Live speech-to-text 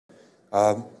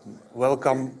Um,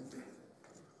 welcome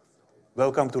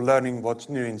to learning what's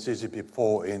new in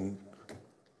CCP4 in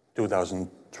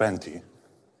 2020.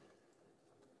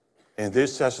 In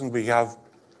this session, we have,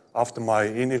 after my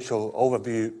initial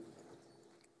overview,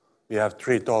 we have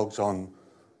 3 talks on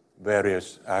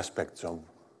various aspects of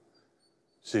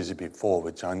CCP4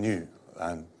 which are new.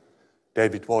 And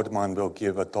David Waterman will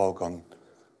give a talk on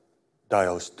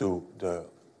Dials 2, the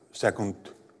second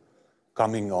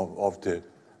coming of the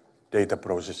data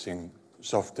processing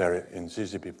software in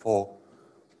CCP4.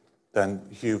 Then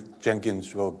Hugh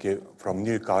Jenkins will give, from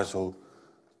Newcastle,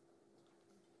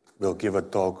 will give a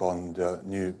talk on the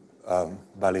new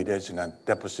validation and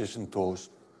deposition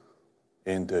tools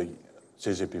in the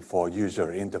CCP4 user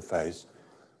interface.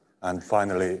 And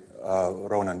finally,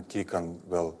 Ronan Keegan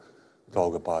will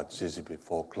talk about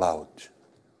CCP4 Cloud.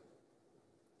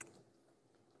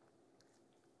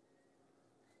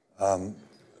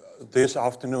 This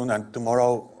afternoon and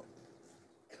tomorrow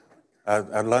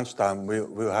at lunchtime,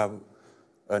 we'll have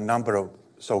a number of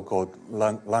so-called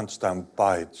lunchtime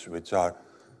bites, which are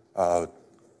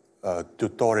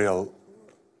tutorial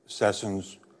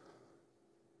sessions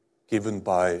given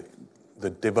by the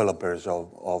developers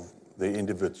of the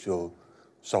individual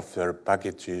software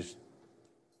packages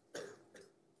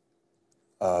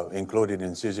included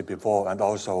in CCP4, and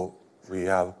also we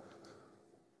have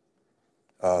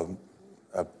a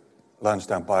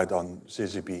lunchtime bite on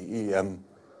CCP-EM,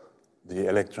 the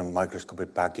electron microscopy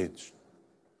package,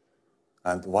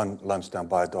 and one lunchtime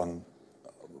bite on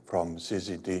from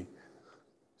CCDC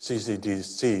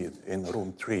in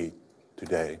room 3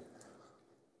 today.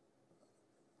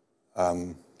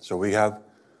 So we have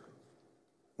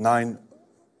 9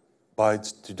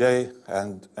 bites today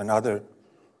and another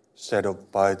set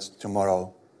of bites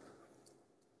tomorrow.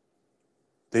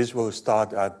 This will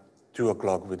start at 2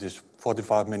 o'clock, which is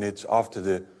 45 minutes after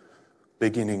the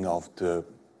beginning of the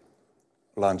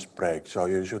lunch break. So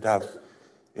you should have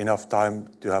enough time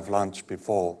to have lunch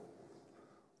before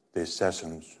these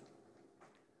sessions.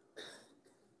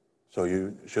 So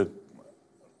you should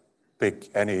pick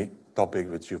any topic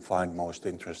which you find most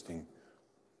interesting.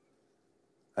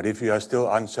 And if you are still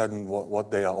uncertain what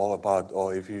they are all about,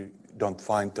 or if you don't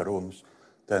find the rooms,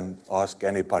 then ask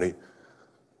anybody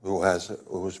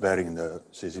who's wearing the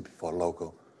CCP4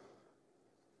 logo.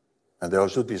 And there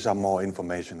should be some more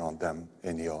information on them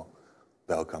in your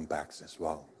welcome packs as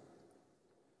well.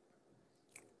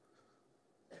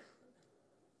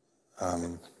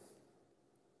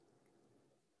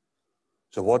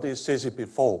 So what is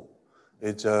CCP4?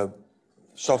 It's a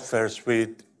software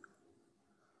suite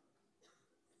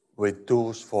with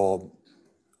tools for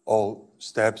all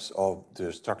steps of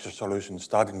the structured solution,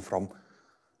 starting from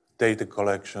data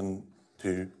collection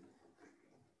to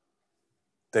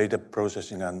data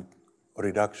processing and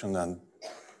reduction and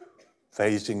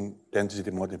phasing,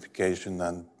 density modification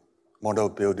and model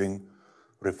building,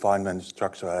 refinement,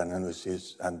 structural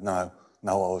analysis, and now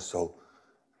also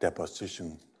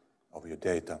deposition of your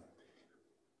data.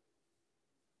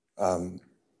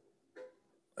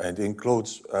 It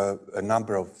includes a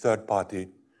number of third-party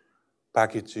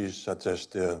packages such as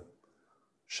the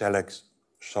Shellex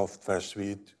software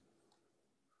suite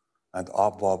and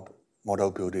ARPWAB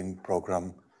model building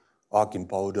program,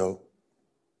 Archimpodo,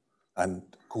 and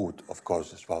Qt, of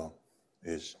course, as well,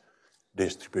 is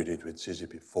distributed with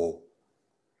CCP4.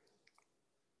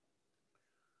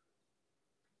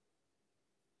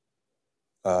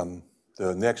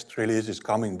 The next release is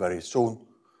coming very soon,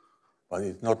 but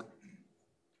it's not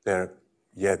there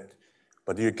yet.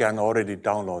 But you can already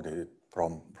download it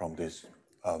from this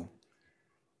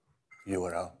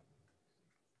URL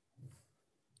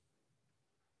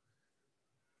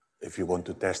if you want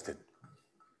to test it.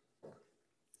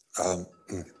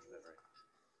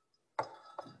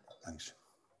 Thanks.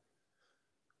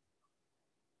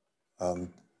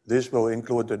 This will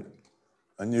include a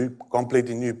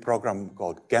completely new program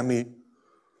called Chemi,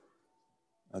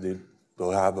 and it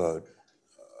will have a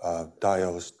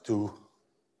Dials 2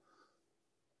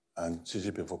 and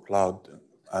CCP4 Cloud,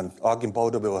 and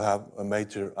Archimpodo will have a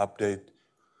major update,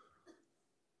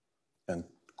 and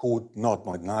Qt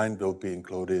 0.9 will be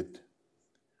included,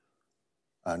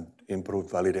 and improved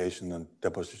validation and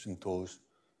deposition tools.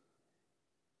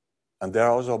 And there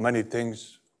are also many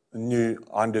things new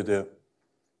under the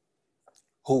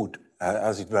hood,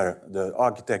 as it were. The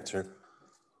architecture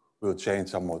will change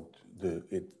somewhat.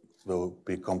 It will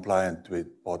be compliant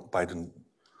with both Python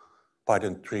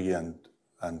 3 and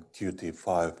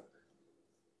Qt5.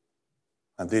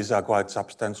 And these are quite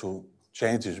substantial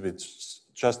changes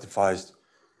which justifies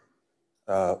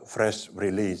fresh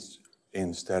release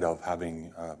instead of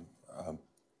having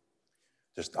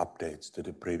just updates to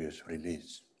the previous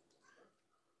release.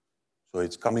 So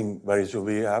it's coming very soon.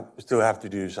 We still have to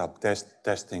do some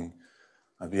testing,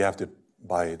 and we have to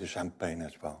buy the champagne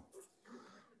as well.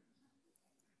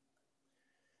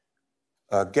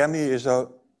 GAMI is a,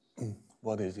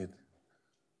 what is it?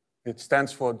 It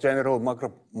stands for General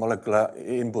Macromolecular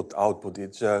Input Output.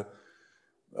 It's a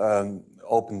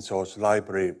open source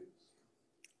library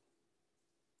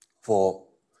for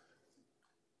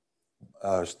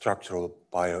structural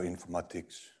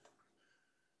bioinformatics.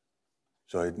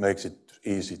 So it makes it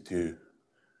easy to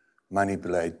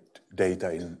manipulate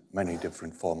data in many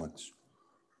different formats.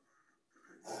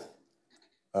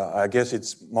 I guess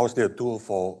it's mostly a tool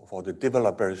for the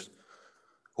developers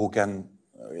who can,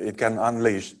 it can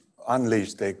unleash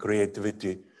their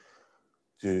creativity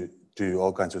to do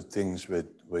all kinds of things with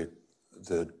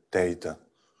the data.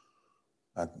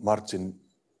 And Martin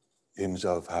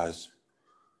himself has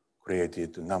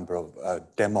created a number of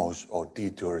demos or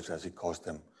detours, as he calls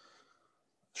them,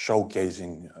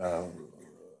 showcasing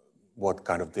what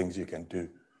kind of things you can do.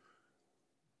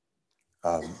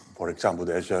 For example,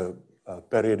 there's a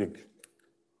periodic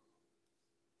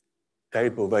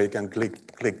table where you can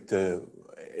click the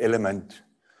element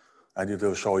and it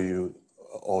will show you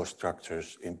all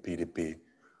structures in PDB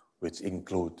which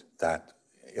include that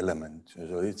element.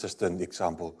 So it's just an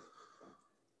example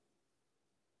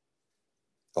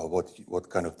of what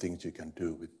kind of things you can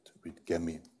do with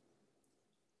GAMI.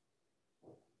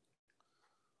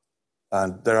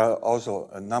 And there are also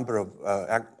a number of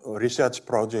research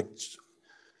projects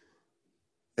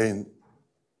in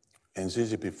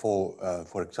CCP4.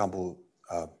 For example,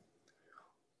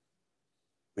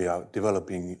 we are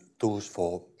developing tools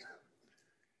for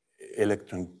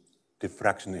electron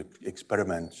diffraction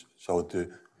experiments. So the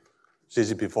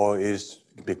CCP4 is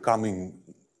becoming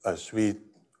a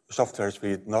software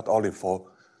suite not only for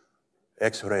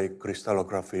X-ray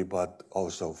crystallography, but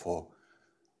also for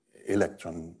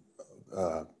electron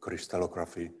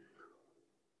crystallography.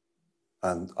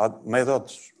 And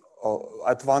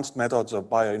advanced methods of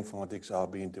bioinformatics are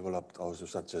being developed also,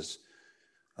 such as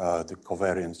the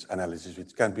covariance analysis,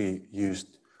 which can be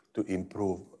used to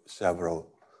improve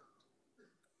several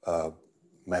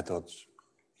methods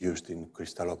used in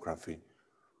crystallography.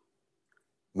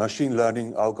 Machine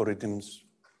learning algorithms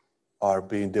are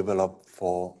being developed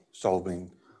for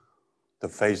solving the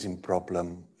phasing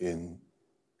problem in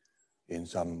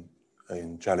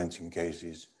challenging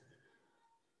cases.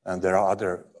 And there are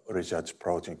other research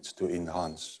projects to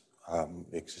enhance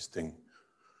existing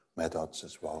methods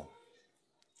as well.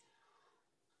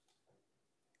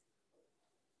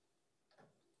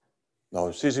 Now,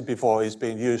 CCP4 is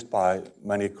being used by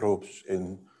many groups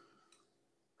in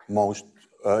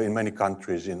many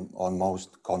countries on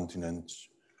most continents.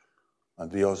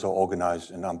 And we also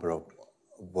organize a number of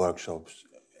workshops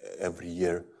every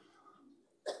year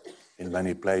in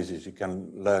many places. You can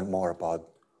learn more about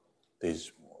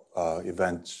these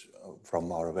events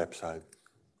from our website.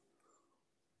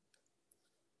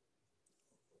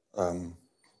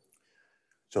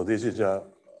 So this is,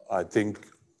 I think,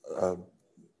 a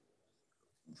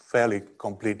fairly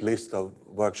complete list of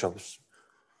workshops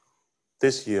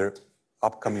this year,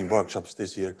 upcoming workshops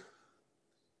this year.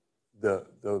 The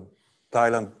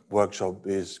Thailand workshop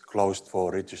is closed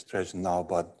for registration now,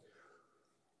 but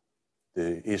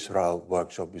the Israel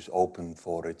workshop is open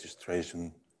for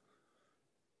registration.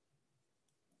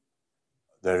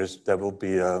 There will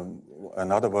be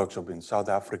another workshop in South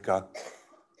Africa,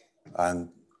 and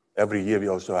every year we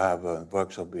also have a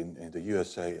workshop in the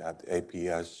USA at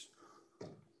APS.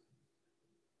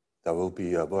 There will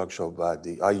be a workshop at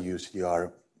the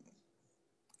IUCR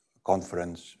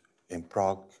conference in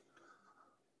Prague.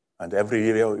 And every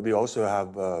year we also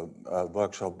have a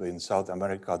workshop in South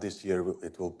America. This year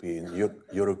it will be in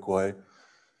Uruguay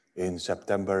in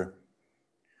September.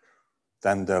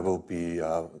 Then there will be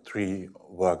 3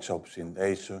 workshops in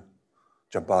Asia,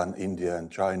 Japan, India,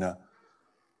 and China.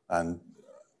 And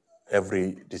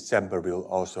every December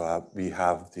we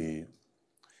have the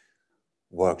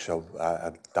workshop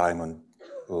at Diamond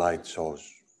Light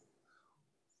Source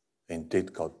in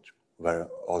Didcot, where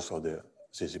also the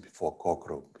CCP4 core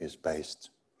group is based.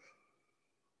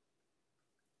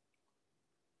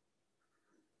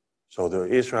 So the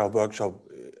Israel workshop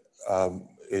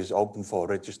is open for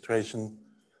registration.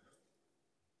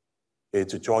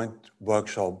 It's a joint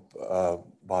workshop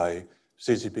by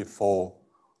CCP4,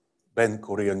 Ben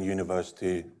Gurion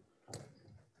University,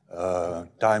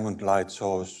 Diamond Light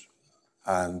Source,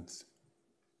 and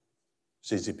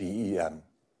CCP-EM.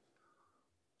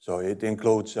 So it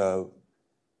includes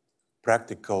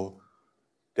practical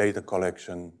data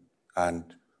collection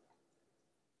and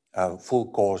a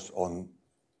full course on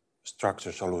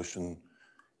structure solution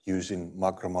using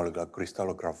macromolecular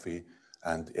crystallography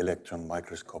and electron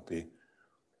microscopy.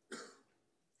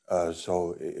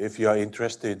 So if you are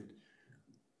interested,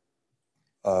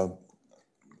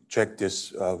 check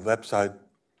this website,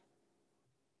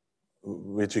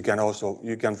 which you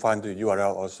can find the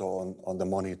URL also on the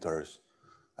monitors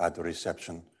at the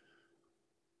reception.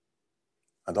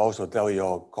 And also tell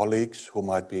your colleagues who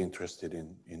might be interested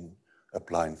in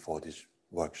applying for this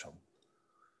workshop.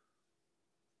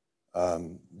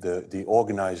 The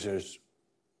organizers,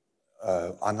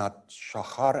 Anat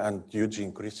Shachar and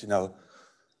Eugene Christinel,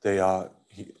 they are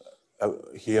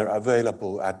here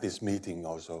available at this meeting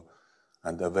also,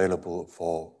 and available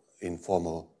for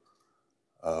informal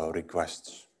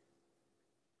requests.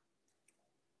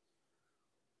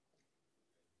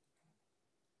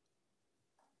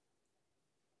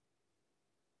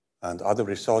 And other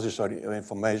resources or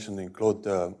information include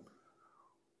the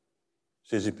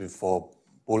CCP4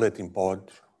 bulletin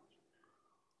board.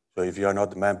 So if you are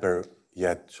not a member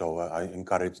yet, so I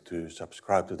encourage to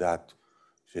subscribe to that.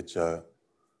 It's a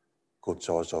good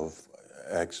source of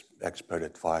expert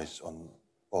advice on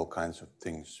all kinds of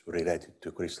things related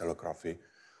to crystallography.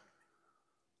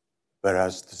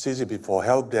 Whereas the CCP4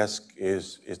 help desk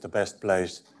is the best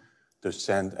place to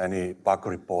send any bug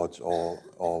reports or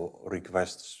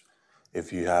requests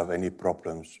if you have any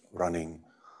problems running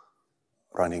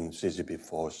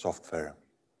CCP4 software.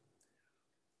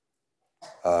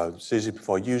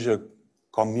 CCP4 user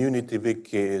community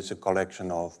wiki is a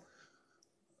collection of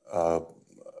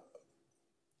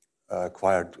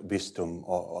acquired wisdom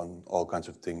on all kinds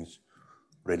of things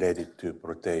related to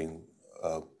protein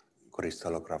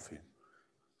crystallography.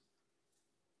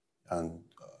 And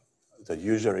the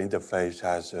user interface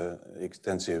has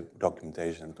extensive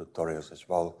documentation and tutorials as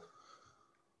well.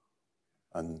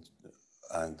 And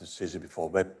the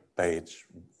CCP4 web page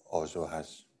also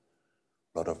has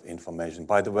a lot of information.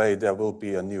 By the way, there will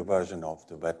be a new version of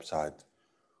the website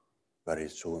very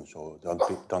soon, so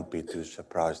don't be too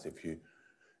surprised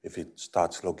if it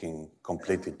starts looking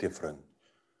completely different.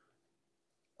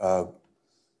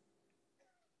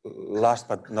 Last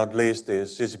but not least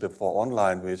is CCP4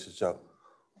 Online, which is a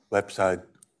website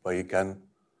where you can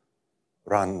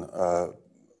run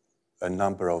a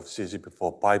number of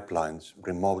CCP4 pipelines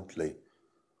remotely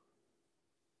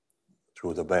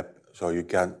through the web. So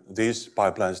these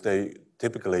pipelines, they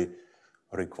typically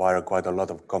require quite a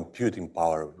lot of computing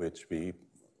power, which we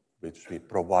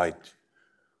provide.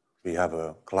 We have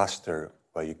a cluster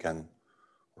where you can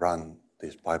run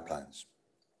these pipelines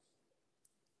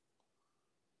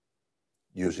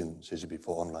using CCP4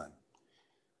 Online.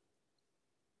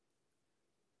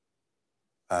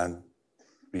 And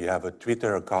we have a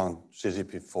Twitter account,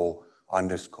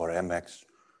 CCP4_MX,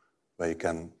 where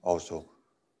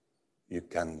you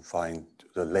can find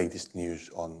the latest news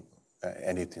on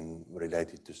anything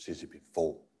related to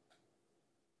CCP4.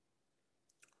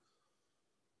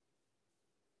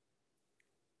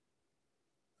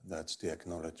 That's the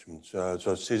acknowledgement. So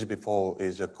CCP4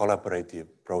 is a collaborative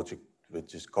project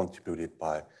which is contributed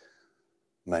by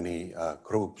many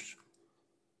groups.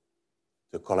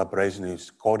 The collaboration is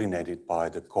coordinated by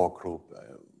the core group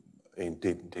in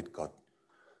DITCOT.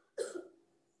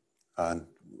 And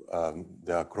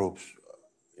there are groups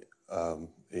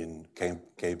in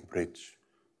Cambridge,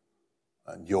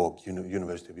 and York,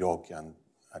 University of York, and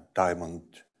at Diamond,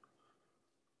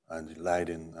 and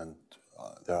Leiden, and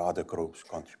there are other groups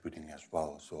contributing as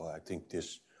well. So I think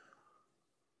this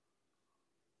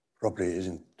probably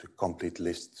isn't a complete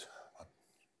list, but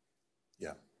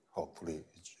yeah, hopefully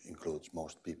it includes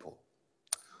most people.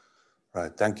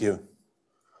 Right, thank you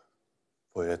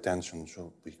for your attention.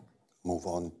 So we move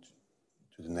on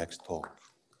to the next talk.